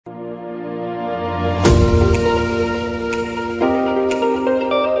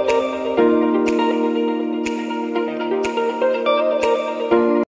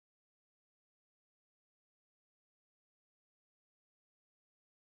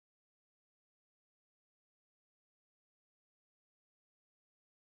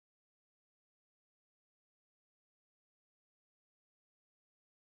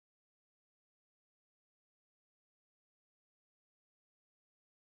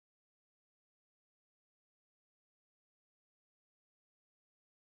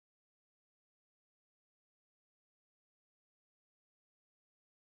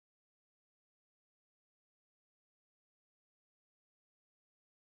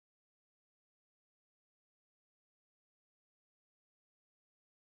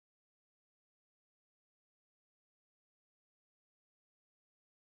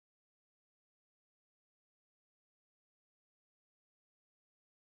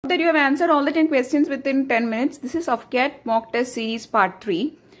That you have answered all the 10 questions within 10 minutes. This is AFCAT mock test series part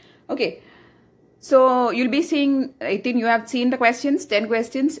 3. Okay. So you'll be seeing, I think you have seen the questions, 10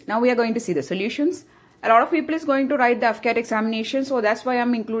 questions. Now we are going to see the solutions. A lot of people is going to write the AFCAT examination. So that's why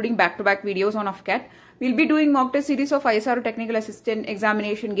I'm including back-to-back videos on AFCAT. We'll be doing mock test series of ISRO Technical Assistant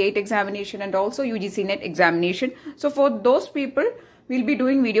examination, GATE examination and also UGC NET examination. So for those people, we'll be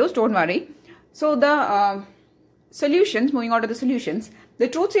doing videos, don't worry. So the solutions, moving on to the solutions. The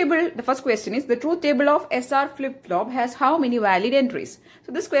truth table, the first question is, the truth table of SR flip-flop has how many valid entries?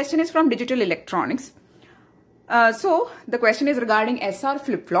 So this question is from digital electronics. So the question is regarding SR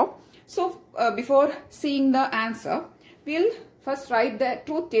flip-flop. So before seeing the answer, we'll first write the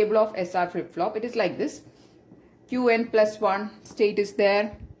truth table of SR flip-flop. It is like this. Qn plus 1 state is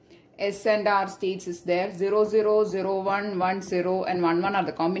there. S and R states is there. 0, 0, 0, 1, 1, 0 and 1, 1 are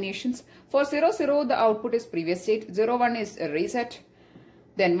the combinations. For 0, 0, the output is previous state. 0, 1 is a reset.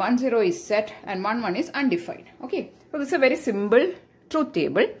 Then 1, 0 is set and 1, 1 is undefined. Okay. So this is a very simple truth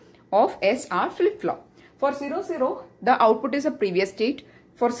table of SR flip-flop. For 0, 0, the output is a previous state.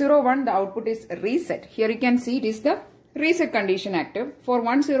 For 0, 1, the output is reset. Here you can see it is the reset condition active. For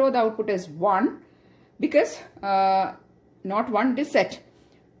 1, 0, the output is 1 because not 1, it is set.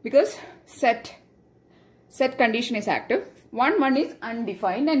 Because set condition is active. 1, 1 is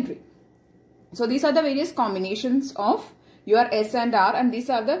undefined entry. So these are the various combinations of your S and R and these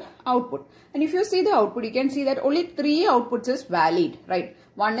are the output. And if you see the output, you can see that only 3 outputs is valid, right?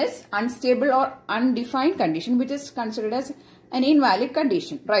 One is unstable or undefined condition, which is considered as an invalid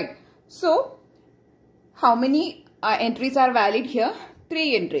condition, right? So how many entries are valid here?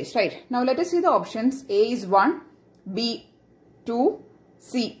 3 entries, right? Now let us see the options. A is 1, B 2,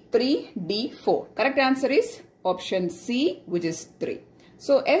 C 3, D 4. Correct answer is option C, which is 3.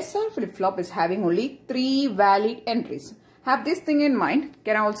 So SR flip-flop is having only 3 valid entries. Have this thing in mind.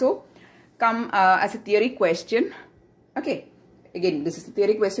 Can also come as a theory question. Okay. Again, this is a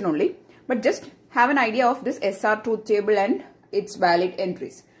theory question only. But just have an idea of this SR truth table and its valid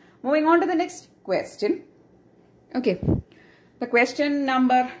entries. Moving on to the next question. Okay. The question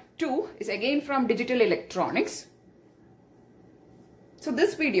number 2 is again from digital electronics. So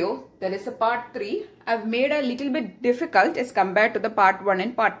this video, that is the part 3, I've made a little bit difficult as compared to the part 1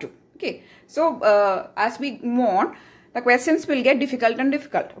 and part 2. Okay. So as we move on, the questions will get difficult and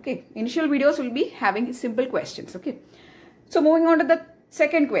difficult. Okay. Initial videos will be having simple questions. Okay. So moving on to the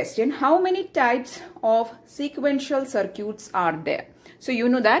second question. How many types of sequential circuits are there? So you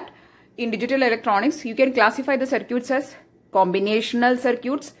know that in digital electronics, you can classify the circuits as combinational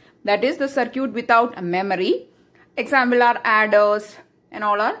circuits. That is the circuit without a memory. Example are adders and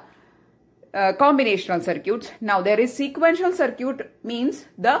all are combinational circuits. Now there is sequential circuit, means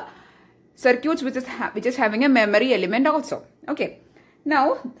the circuits which is having a memory element also. Okay.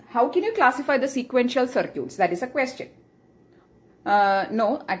 Now, how can you classify the sequential circuits? That is a question.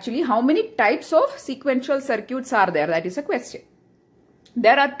 No, actually, how many types of sequential circuits are there? That is a question.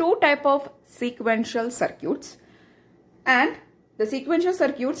 There are 2 types of sequential circuits, and the sequential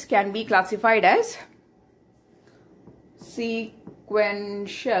circuits can be classified as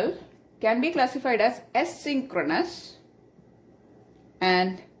asynchronous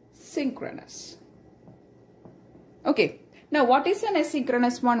and synchronous. Okay. Now, what is an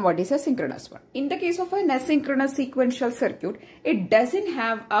asynchronous one? What is a synchronous one? In the case of an asynchronous sequential circuit, it doesn't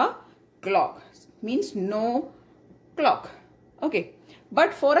have a clock. Means no clock. Okay.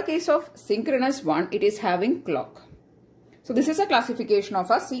 But for a case of synchronous one, it is having clock. So this is a classification of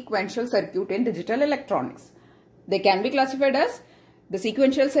a sequential circuit in digital electronics. They can be classified as the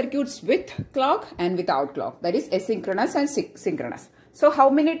sequential circuits with clock and without clock. That is asynchronous and synchronous. So how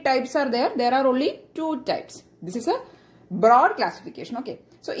many types are there? There are only 2 types. This is a broad classification. Okay.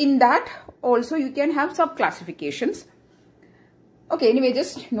 So in that also you can have sub classifications. Okay. Anyway,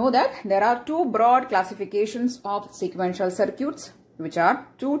 just know that there are 2 broad classifications of sequential circuits, which are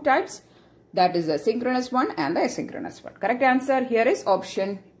 2 types. That is the synchronous one and the asynchronous one. Correct answer here is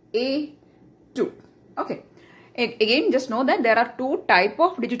option A 2. Okay. Again, just know that there are 2 types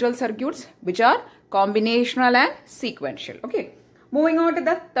of digital circuits, which are combinational and sequential. Okay. Moving on to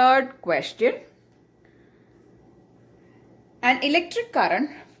the third question. An electric current,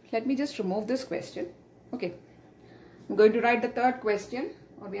 let me just remove this question. Okay. I'm going to write the third question,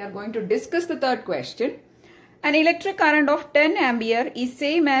 or we are going to discuss the third question. An electric current of 10 ampere is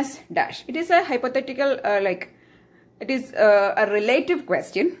same as dash. It is a hypothetical, it is a relative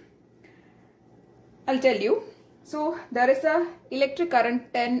question. I'll tell you. So there is a electric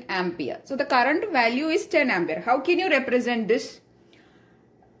current 10 ampere. So the current value is 10 ampere. How can you represent this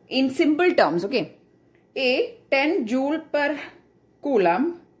in simple terms? Okay. A 10 joule per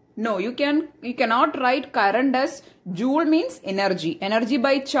coulomb No, you cannot write current as joule means energy. Energy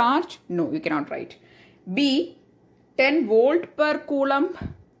by charge? No, you cannot write. B, 10 volt per coulomb?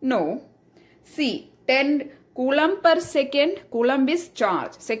 No. C, 10 coulomb per second? Coulomb is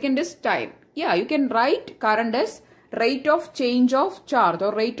charge. Second is time. Yeah, you can write current as rate of change of charge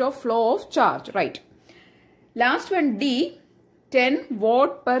or rate of flow of charge. Right. Last one, D, 10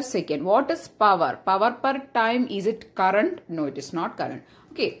 watt per second. What is power? Power per time, is it current? No, it is not current.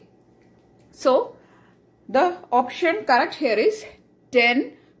 Okay. So, the option correct here is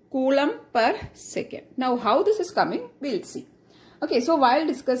 10 coulomb per second. Now, how this is coming, we'll see. Okay, so while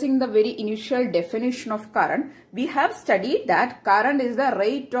discussing the very initial definition of current, we have studied that current is the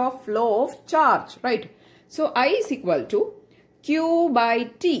rate of flow of charge, right? So, I is equal to Q by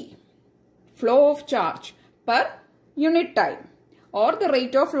T, flow of charge per unit time or the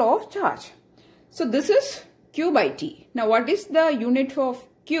rate of flow of charge. So, this is Q by T. Now, what is the unit of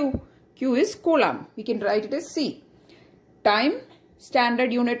Q? Q is coulomb. We can write it as C. Time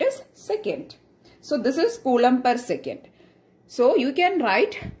standard unit is second. So, this is coulomb per second. So, you can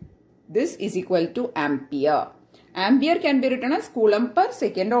write this is equal to ampere. Ampere can be written as coulomb per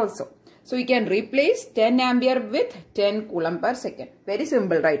second also. So, you can replace 10 ampere with 10 coulomb per second. Very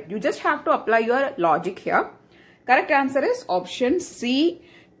simple, right? You just have to apply your logic here. Correct answer is option C,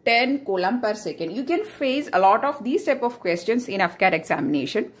 10 coulomb per second. You can face a lot of these type of questions in AFCAT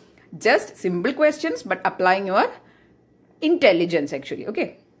examination. Just simple questions but applying your intelligence actually.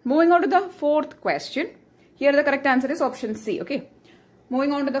 Okay. Moving on to the fourth question. Here the correct answer is option C. Okay.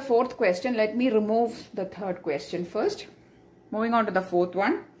 Moving on to the fourth question. Let me remove the third question first. Moving on to the fourth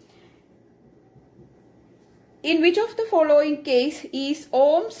one. In which of the following case is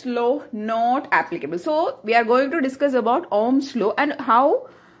Ohm's law not applicable? So, we are going to discuss about Ohm's law and how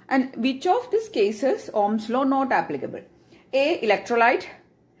and which of these cases Ohm's law not applicable. A, electrolyte.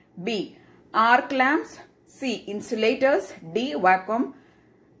 B, arc lamps. C, insulators. D,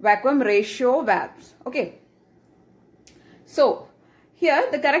 vacuum ratio valves. Okay. So, here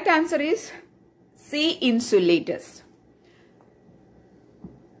the correct answer is C, insulators.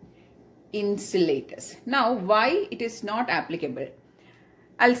 Insulators. Now, why it is not applicable?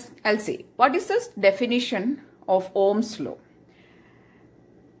 I'll say, what is the definition of Ohm's law?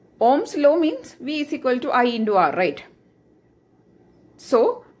 Ohm's law means V is equal to I into R, right?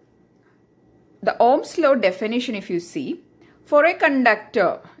 So, the Ohm's law definition, if you see, for a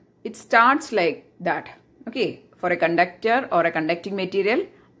conductor, it starts like that. Okay, for a conductor or a conducting material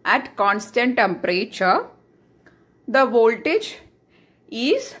at constant temperature, the voltage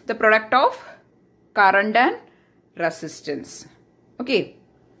is the product of current and resistance. Okay,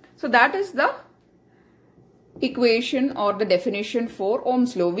 so that is the equation or the definition for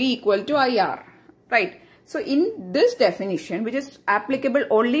Ohm's law, V equal to IR, right? So, in this definition, which is applicable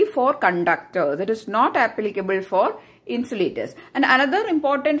only for conductors, it is not applicable for insulators. And another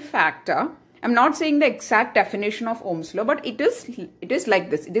important factor, I'm not saying the exact definition of Ohm's law, but it is like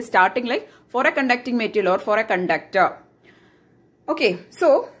this. It is starting like for a conducting material or for a conductor. Okay,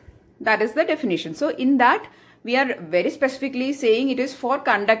 so that is the definition. So, in that, we are very specifically saying it is for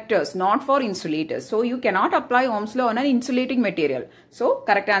conductors, not for insulators. So, you cannot apply Ohm's law on an insulating material. So,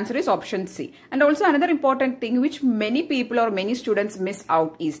 correct answer is option C. And also another important thing which many people or many students miss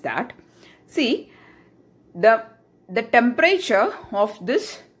out is that, see, the temperature of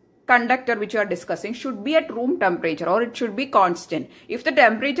this conductor which you are discussing should be at room temperature or it should be constant. If the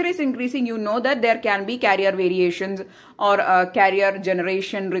temperature is increasing, you know that there can be carrier variations or carrier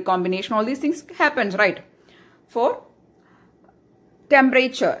generation, recombination, all these things happens, right? For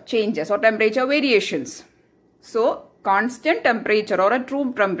temperature changes or temperature variations. So, constant temperature or at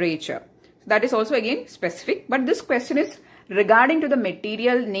room temperature. That is also again specific, but this question is regarding to the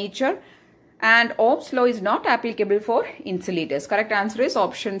material nature and Ohm's law is not applicable for insulators. Correct answer is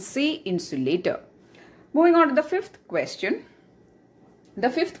option C, insulator. Moving on to the fifth question.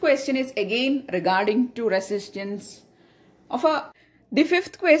 The fifth question is again regarding to resistance of a... The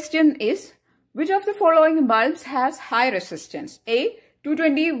fifth question is, which of the following bulbs has high resistance? A,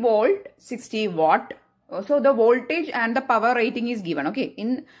 220 volt, 60 watt. So, the voltage and the power rating is given. Okay,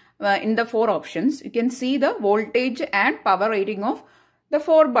 in the four options, you can see the voltage and power rating of the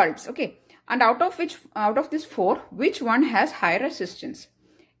four bulbs. Okay, and out of this four, which one has high resistance?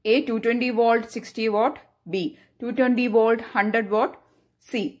 A, 220 volt, 60 watt. B, 220 volt, 100 watt.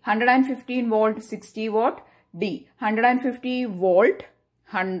 C, 115 volt, 60 watt. D, 150 volt,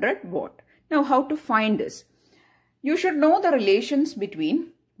 100 watt. Now, how to find this? You should know the relations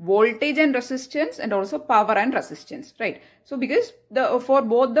between voltage and resistance and also power and resistance, right? So, because for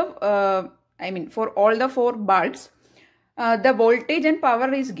all the four bulbs, the voltage and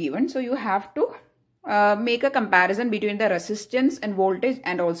power is given. So you have to make a comparison between the resistance and voltage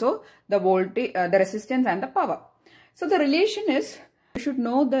and also the voltage, the resistance and the power. So the relation is, you should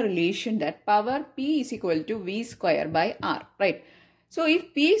know the relation that power P is equal to V square by R, right? So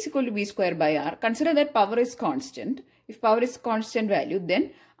if P is equal to V square by R, consider that power is constant. If power is constant value,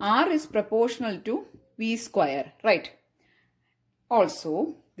 then R is proportional to V square, right?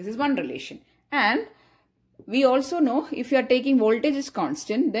 Also, this is one relation. And we also know if you are taking voltage is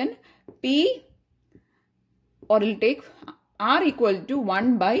constant, then P, or we'll take R equal to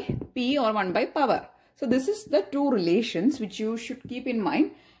 1 by P or 1 by power. So this is the two relations which you should keep in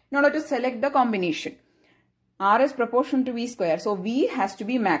mind in order to select the combination. R is proportional to V square. So V has to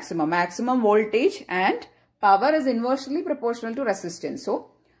be maximum. Maximum voltage and power is inversely proportional to resistance. So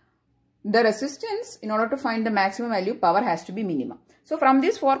the resistance, in order to find the maximum value, power has to be minimum. So from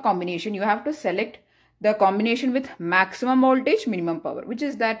this four combination, you have to select the combination with maximum voltage, minimum power, which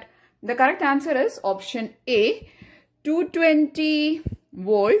is that the correct answer is option A, 220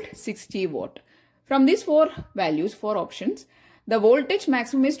 volt, 60 watt. From these four values, four options, the voltage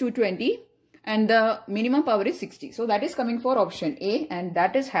maximum is 220 and the minimum power is 60. So that is coming for option A, and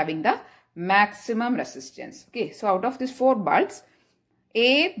that is having the maximum resistance. Okay, so out of these four bulbs,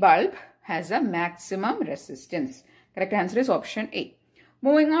 A bulb has a maximum resistance. Correct answer is option A.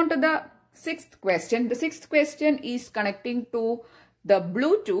 Moving on to the sixth question. The sixth question is connecting to the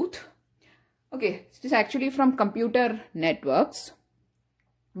Bluetooth. Okay, it is actually from computer networks.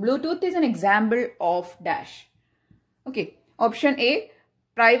 Bluetooth is an example of dash. Okay, option A,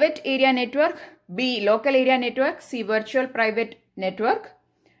 private area network. B, local area network. C, virtual private network.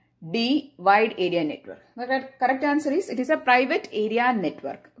 D, wide area network. The correct answer is, it is a private area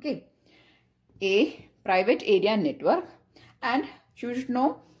network. Okay, A, private area network. And you should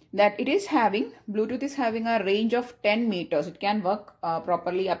know that it is having, Bluetooth is having a range of 10 meters. It can work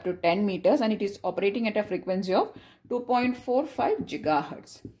properly up to 10 meters, and it is operating at a frequency of 2.45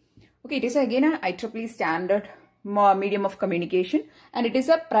 gigahertz. Okay, it is again an IEEE standard medium of communication, and it is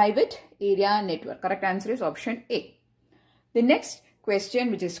a private area network. Correct answer is option A. The next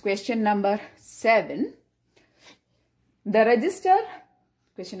question, which is question number 7. The register,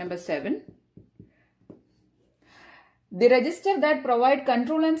 question number 7. The register that provide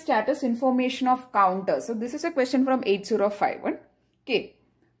control and status information of counters. So this is a question from 8051. Okay.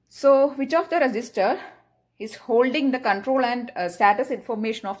 So which of the register is holding the control and status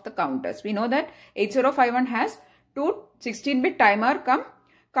information of the counters? We know that 8051 has two 16-bit timer cum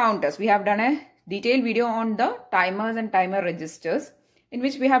counters. We have done a detailed video on the timers and timer registers, in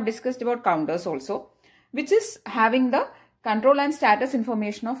which we have discussed about counters also, which is having the control and status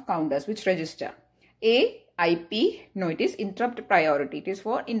information of counters. Which register? A, IP. No, it is interrupt priority. It is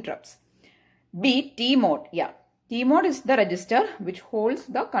for interrupts. B, TMOD. Yeah, TMOD is the register which holds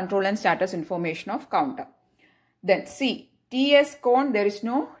the control and status information of counter. Then C, TSCON. There is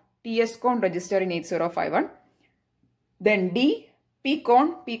no TSCON register in 8051. Then D,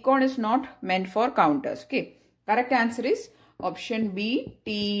 PCON. PCON is not meant for counters. Okay. Correct answer is option B,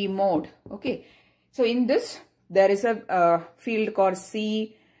 TMOD. Okay. So in this, there is a field called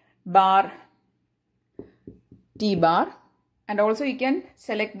C bar, T bar, and also you can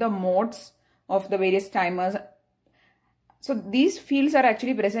select the modes of the various timers. So these fields are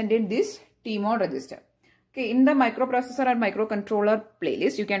actually present in this TMOD register. Okay, in the microprocessor or microcontroller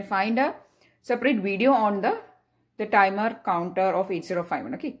playlist, you can find a separate video on the timer counter of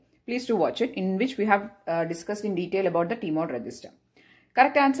 8051. Okay, please do watch it, in which we have discussed in detail about the TMOD register.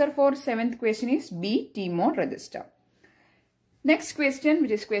 Correct answer for 7th question is B, TMOD register. Next question,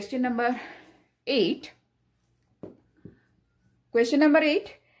 which is question number 8. Question number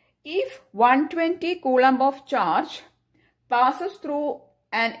 8. If 120 coulomb of charge passes through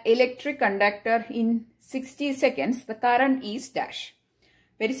an electric conductor in 60 seconds, the current is dash.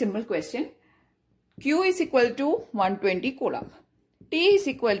 Very simple question. Q is equal to 120 coulomb. T is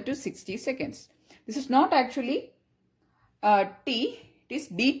equal to 60 seconds. This is not actually T, it is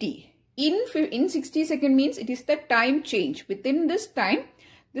dt. In 60 seconds means it is the time change. Within this time,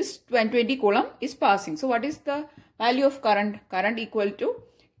 this 120 coulomb is passing. So what is the value of current? Current equal to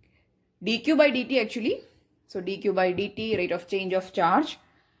dq by dt actually. So dq by dt, rate of change of charge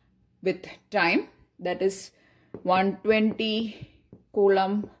with time, that is 120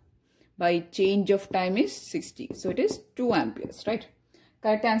 coulomb by change of time is 60. So it is 2 amperes, right?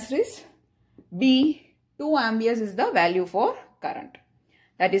 Correct answer is B, 2 amperes is the value for current.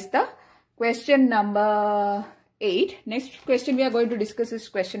 That is the question number 8. Next question we are going to discuss is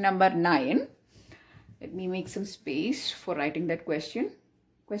question number 9. Let me make some space for writing that question.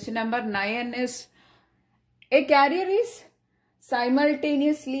 Question number 9 is A carrier is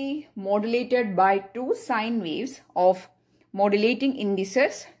simultaneously modulated by two sine waves of modulating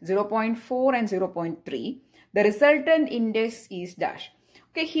indices 0.4 and 0.3. The resultant index is dash.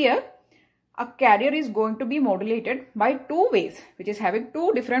 Okay, here a carrier is going to be modulated by two waves which is having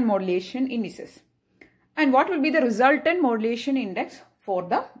two different modulation indices. And what will be the resultant modulation index for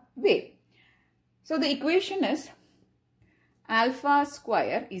the wave? So the equation is alpha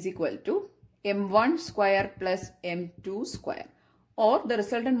square is equal to m1 square plus m2 square, or the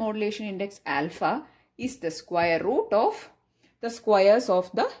resultant modulation index alpha is the square root of the squares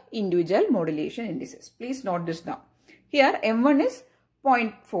of the individual modulation indices. Please note this down. Here m1 is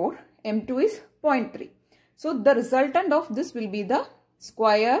 0.4, m2 is 0.3. So the resultant of this will be the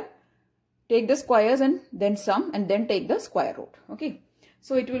square. Take the squares and then sum and then take the square root. Okay.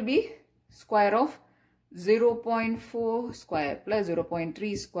 So it will be square of 0.4 square plus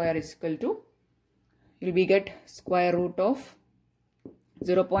 0.3 square is equal to, you will be get square root of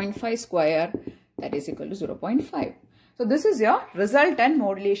 0.5 square, that is equal to 0.5. So this is your resultant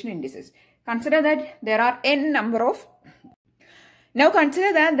modulation indices. Consider that there are n number of, now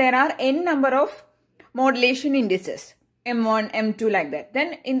consider that there are n number of modulation indices, m1, m2 like that.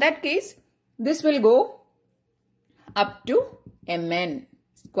 Then in that case, this will go up to mn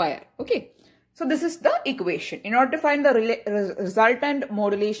square. Okay. So this is the equation. In order to find the resultant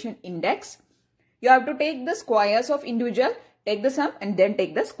modulation index, you have to take the squares of individual, take the sum and then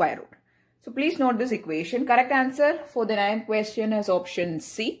take the square root. So please note this equation. Correct answer for the 9th question is option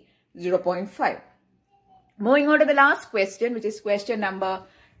C, 0.5. Moving on to the last question, which is question number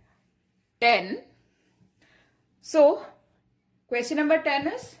 10. So question number 10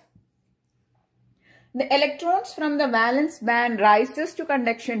 is, the electrons from the valence band rises to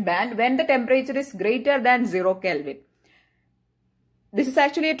conduction band when the temperature is greater than 0 Kelvin. This is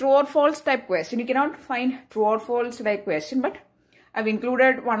actually a true or false type question. You cannot find true or false like question, but I've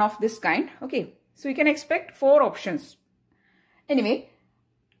included one of this kind. Okay, so you can expect 4 options. Anyway,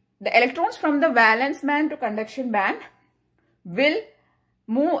 the electrons from the valence band to conduction band will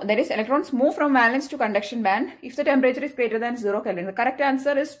move, that is electrons move from valence to conduction band if the temperature is greater than 0 Kelvin. The correct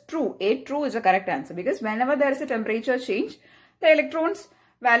answer is true. A, true is the correct answer, because whenever there is a temperature change, the electrons,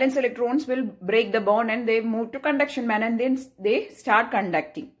 valence electrons will break the bond and they move to conduction band and then they start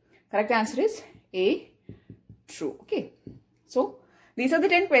conducting. Correct answer is A, true. Okay. So these are the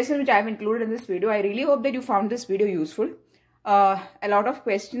 10 questions which I have included in this video. I really hope that you found this video useful. A lot of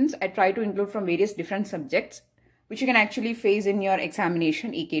questions I try to include from various different subjects, which you can actually face in your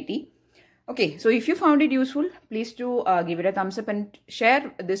examination EKT. Okay, so if you found it useful, please do give it a thumbs up and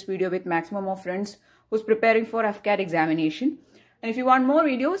share this video with maximum of friends who's preparing for AFCAT examination. And if you want more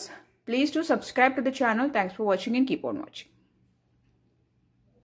videos, please do subscribe to the channel. Thanks for watching and keep on watching.